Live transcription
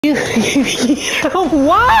Why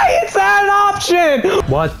is that an option?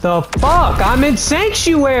 What the fuck? I'm in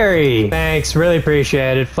Sanctuary. Thanks, really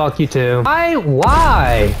appreciate it. Fuck you too.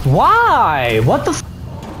 Why? What the f—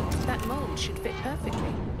 That mold should fit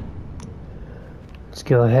perfectly. Let's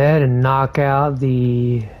go ahead and knock out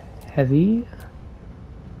the heavy.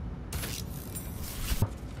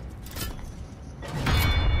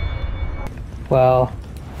 Well,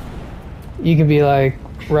 you can be like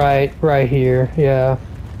right here, yeah.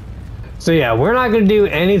 So yeah, we're not gonna do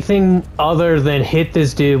anything other than hit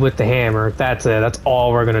this dude with the hammer. That's it, that's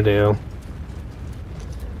all we're gonna do.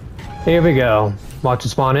 Here we go. Watch it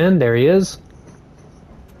spawn in, there he is.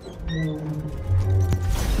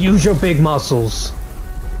 Use your big muscles.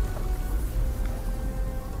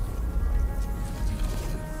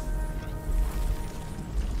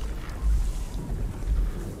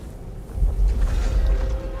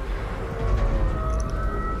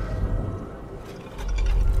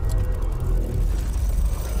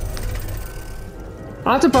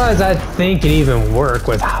 I'm surprised that thing can even work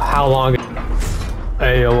with how long.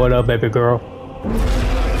 Hey, yo, what up, baby girl?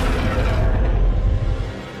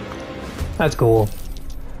 That's cool.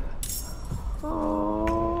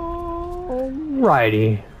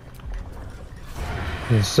 Alrighty.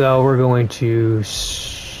 So we're going to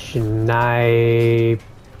snipe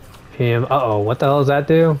him. Uh-oh, what the hell does that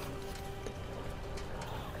do?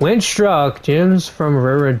 When struck, gems from a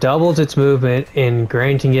river doubles its movement and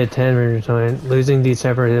granting it 10 meters. Losing these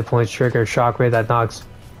temporary hit points trigger a shockwave that knocks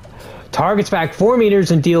targets back 4 meters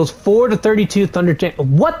and deals 4 to 32 thunder damage.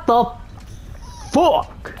 What the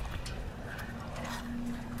fuck?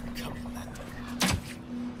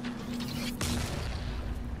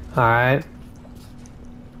 Alright.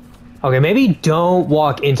 Okay, maybe don't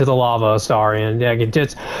walk into the lava, Starian. Yeah,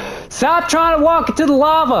 just stop trying to walk into the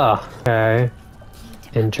lava. Okay.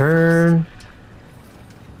 And turn.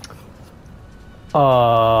 And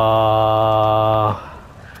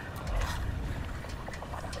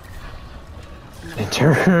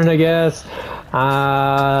turn, I guess.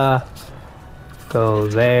 Go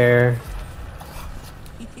there.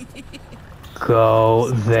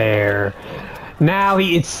 Go there. Now,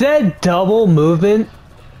 it said double movement.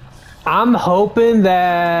 I'm hoping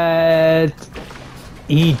that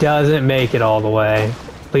he doesn't make it all the way.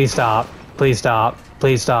 Please stop. Please stop.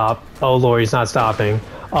 Please stop. Oh lord, he's not stopping.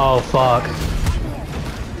 Oh fuck.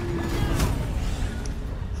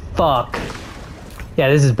 Fuck. Yeah,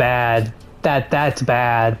 this is bad. That's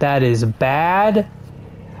bad. That is bad.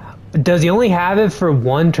 Does he only have it for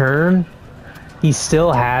one turn? He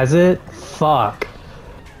still has it? Fuck.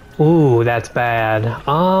 Ooh, that's bad.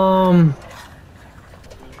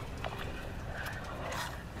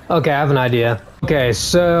 Okay, I have an idea. Okay,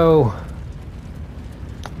 so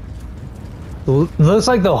looks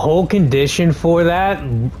like the whole condition for that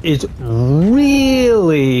is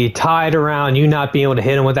really tied around you not being able to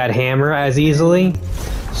hit him with that hammer as easily.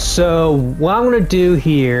 So what I'm gonna do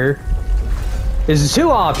here is two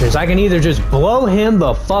options. I can either just blow him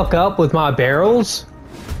the fuck up with my barrels,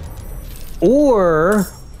 or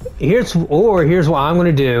here's what I'm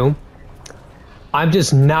gonna do. I'm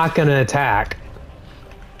just not gonna attack.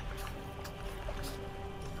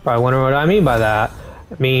 Probably wonder what I mean by that.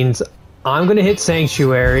 It means I'm gonna hit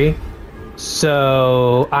Sanctuary,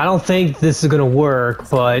 so I don't think this is gonna work,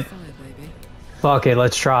 but fuck it,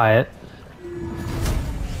 let's try it.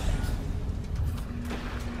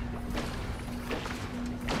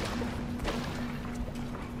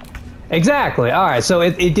 Exactly, alright, so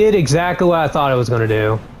it did exactly what I thought it was gonna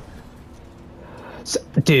do. So,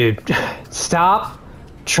 dude, stop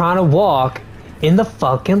trying to walk in the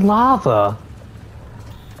fucking lava.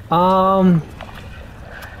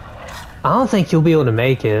 I don't think you'll be able to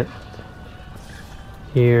make it.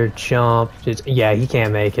 Here, jump. Just, yeah, he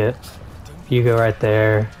can't make it. You go right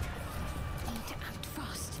there.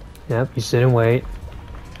 Yep, you sit and wait.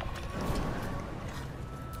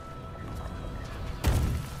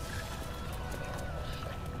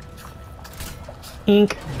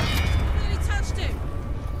 Ink. Nearly touched him.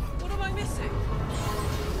 What am I missing?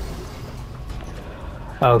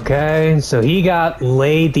 Okay, so he got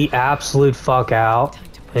laid the absolute fuck out.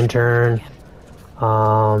 In turn.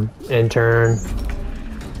 In turn.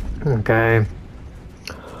 Okay.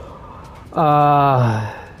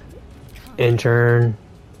 In turn.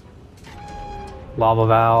 Lava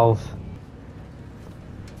valve.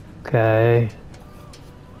 Okay.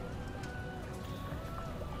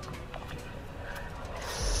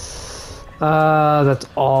 That's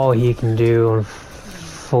all he can do,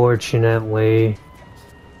 unfortunately.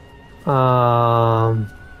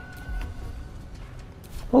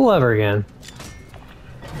 Pull lever again.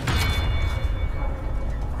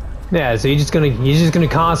 Yeah, so you're just gonna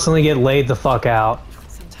constantly get laid the fuck out.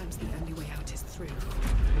 Sometimes the only way out is through.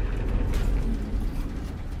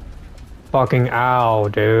 Fucking ow,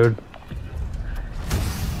 dude.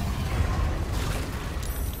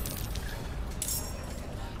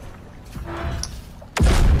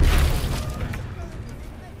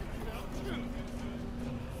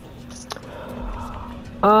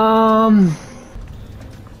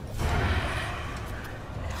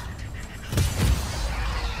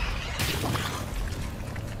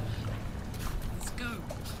 Let's go.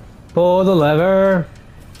 Pull the lever.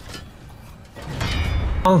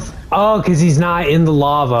 Oh, because he's not in the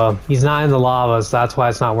lava. He's not in the lava, so that's why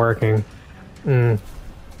it's not working. May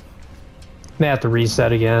have to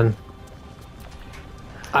reset again.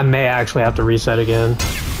 I may actually have to reset again.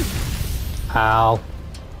 Ow.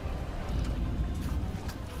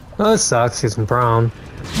 Oh, this sucks because I'm prone.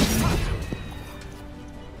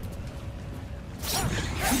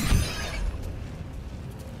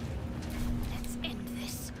 Let's end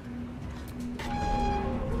this.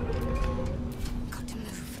 Got to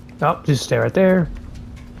move. Oh, just stay right there.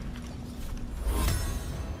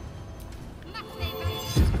 I'm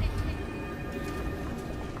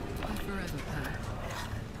forever, pal.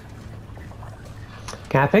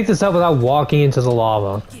 Can I pick this up without walking into the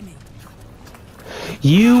lava? Gimme.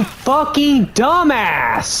 You fucking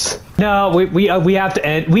dumbass! No, we have to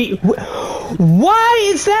end. Why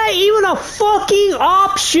is that even a fucking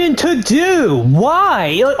option to do?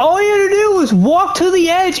 Why? Like, all you had to do was walk to the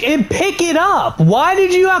edge and pick it up. Why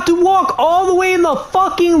did you have to walk all the way in the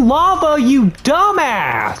fucking lava, you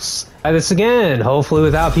dumbass? Try this again, hopefully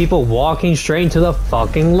without people walking straight into the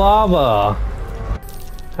fucking lava.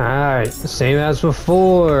 Alright, same as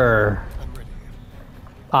before.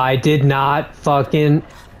 I did not fucking...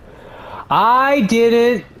 I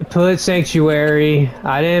didn't put Sanctuary.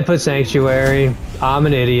 I didn't put Sanctuary. I'm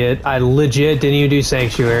an idiot. I legit didn't even do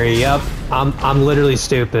Sanctuary. Yep. I'm literally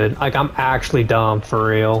stupid. Like, I'm actually dumb, for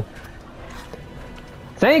real.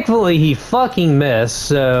 Thankfully, he fucking missed,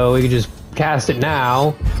 so we can just cast it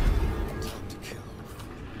now.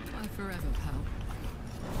 I'm forever,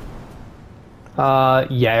 pal.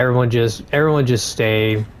 Yeah, everyone just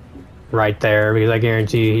stay right there, because I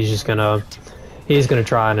guarantee you he's gonna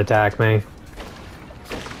try and attack me.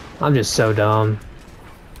 I'm just so dumb.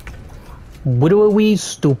 What are we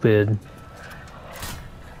stupid?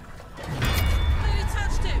 Nearly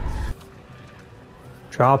touched him.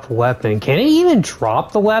 Drop weapon. Can he even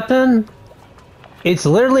drop the weapon? It's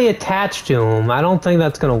literally attached to him. I don't think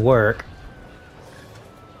that's gonna work.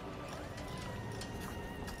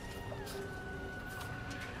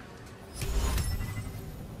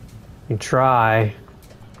 You can try.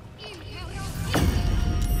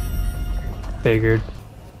 Figured.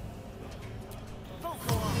 I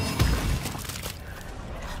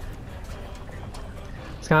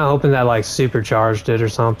was kind of hoping that like supercharged it or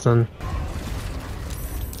something.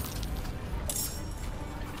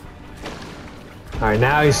 Alright,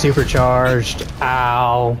 now he's supercharged.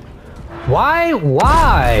 Ow. Why?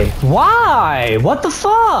 Why? Why? What the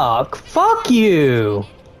fuck? Fuck you!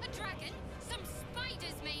 A dragon? Some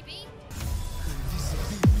spiders, maybe?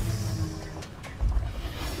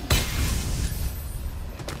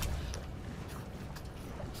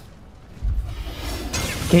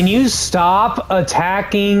 Can you stop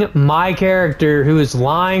attacking my character who is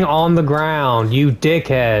lying on the ground, you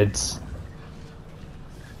dickheads?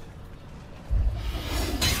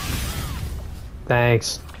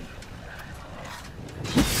 Thanks.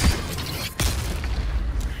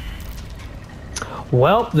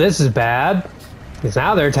 Well, this is bad. Because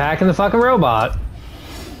now they're attacking the fucking robot.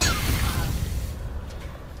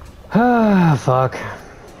 Ah, fuck.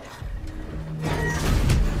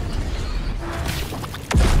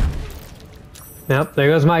 Yep, there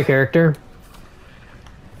goes my character.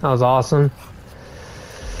 That was awesome.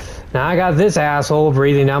 Now I got this asshole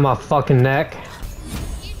breathing down my fucking neck.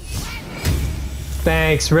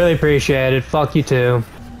 Thanks, really appreciate it. Fuck you too.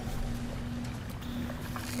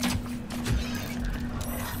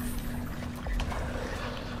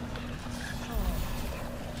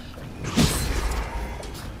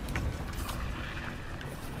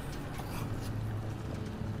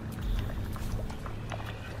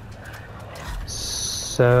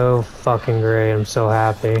 So fucking great, I'm so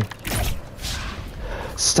happy.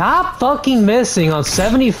 Stop fucking missing on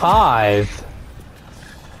 75!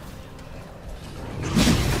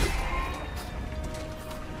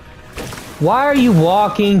 Why are you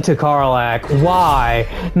walking to Karlak? Why?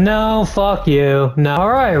 No, fuck you. No.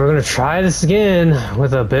 Alright, we're gonna try this again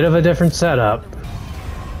with a bit of a different setup.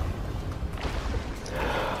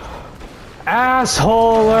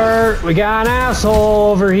 Asshole alert! We got an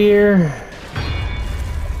asshole over here.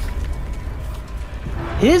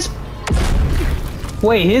 His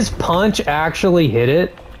punch actually hit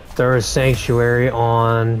it. There was sanctuary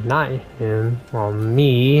on, not him, on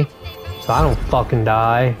me. So I don't fucking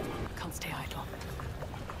die. Can't stay idle.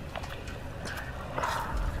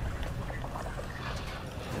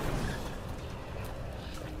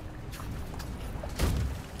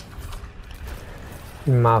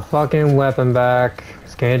 Give me my fucking weapon back.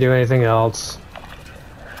 Just can't do anything else.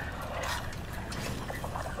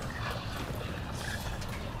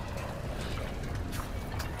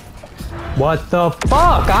 What the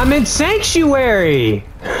fuck? I'm in sanctuary!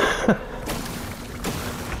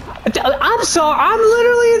 I'm sorry, I'm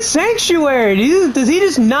literally in sanctuary! Does he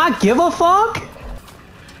just not give a fuck?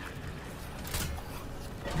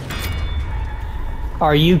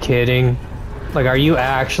 Are you kidding? Like, are you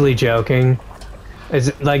actually joking? Is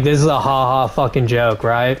it, like, this is a haha fucking joke,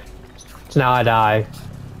 right? So now I die.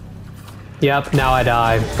 Yep, now I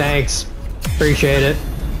die. Thanks. Appreciate it.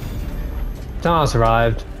 Somehow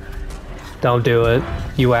survived. Don't do it,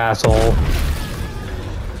 you asshole.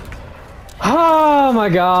 Oh my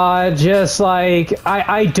god, just like,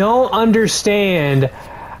 I don't understand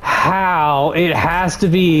how it has to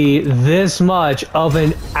be this much of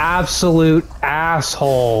an absolute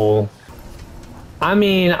asshole. I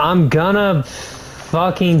mean, I'm gonna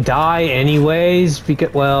fucking die anyways,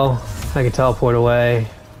 because, well, I can teleport away.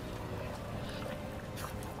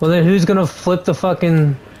 Well then who's gonna flip the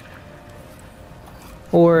fucking...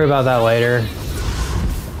 We'll worry about that later.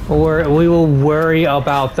 Or we will worry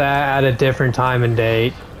about that at a different time and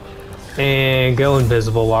date. And go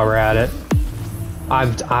invisible while we're at it.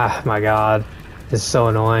 Ah, my god. This is so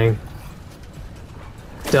annoying.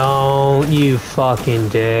 Don't, you fucking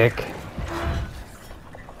dick.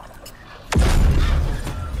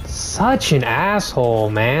 Such an asshole,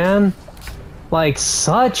 man. Like,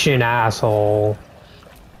 such an asshole.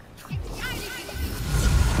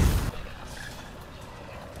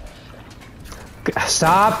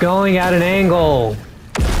 Stop going at an angle!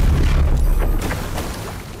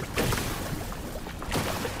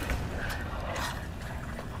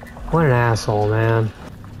 What an asshole, man.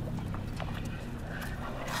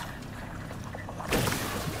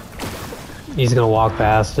 He's gonna walk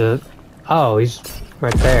past it. Oh, he's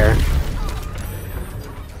right there.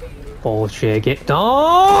 Bullshit.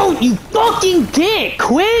 Don't! You fucking dick!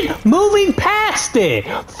 Quit moving past it!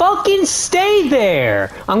 Fucking stay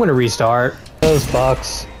there! I'm gonna restart. Those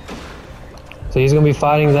fucks. So he's gonna be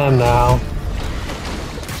fighting them now.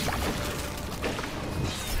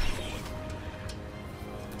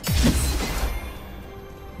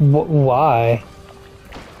 Why?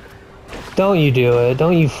 Don't you do it.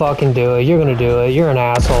 Don't you fucking do it. You're gonna do it. You're an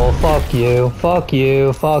asshole. Fuck you. Fuck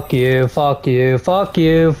you. Fuck you. Fuck you. Fuck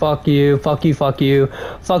you. Fuck you. Fuck you. Fuck you.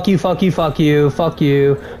 Fuck you. Fuck you. Fuck you. Fuck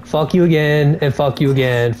you. Fuck you again. And fuck you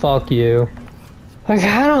again. Fuck you. Like,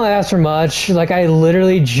 I don't ask for much. Like, I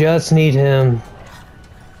literally just need him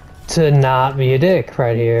to not be a dick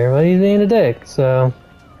right here. But he's being a dick, so...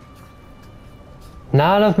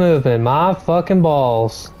 Not enough movement. My fucking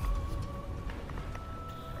balls.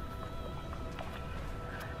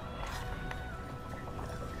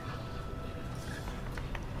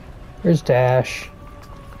 Where's Dash?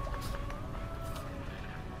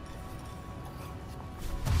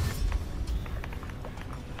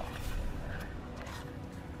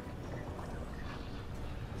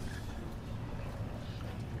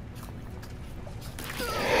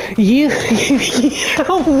 Why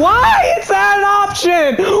is that an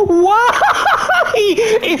option? Why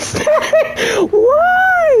is that?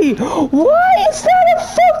 Why is that a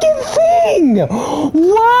fucking thing?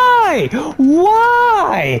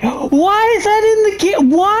 Why is that in the game?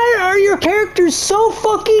 Why are your characters so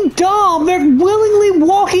fucking dumb? They're willingly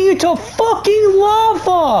walking into fucking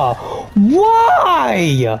lava.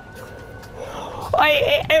 Why?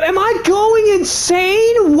 Am I going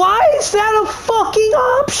insane? Why is that a fucking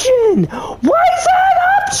option? Why is that an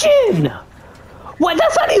option? What?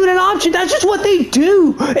 That's not even an option. That's just what they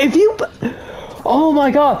do. If you... Oh my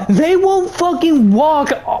god. They won't fucking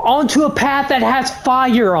walk onto a path that has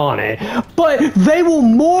fire on it. But they will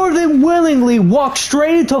more than willingly walk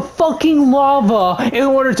straight into fucking lava in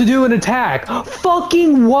order to do an attack.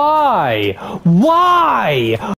 Fucking why? Why?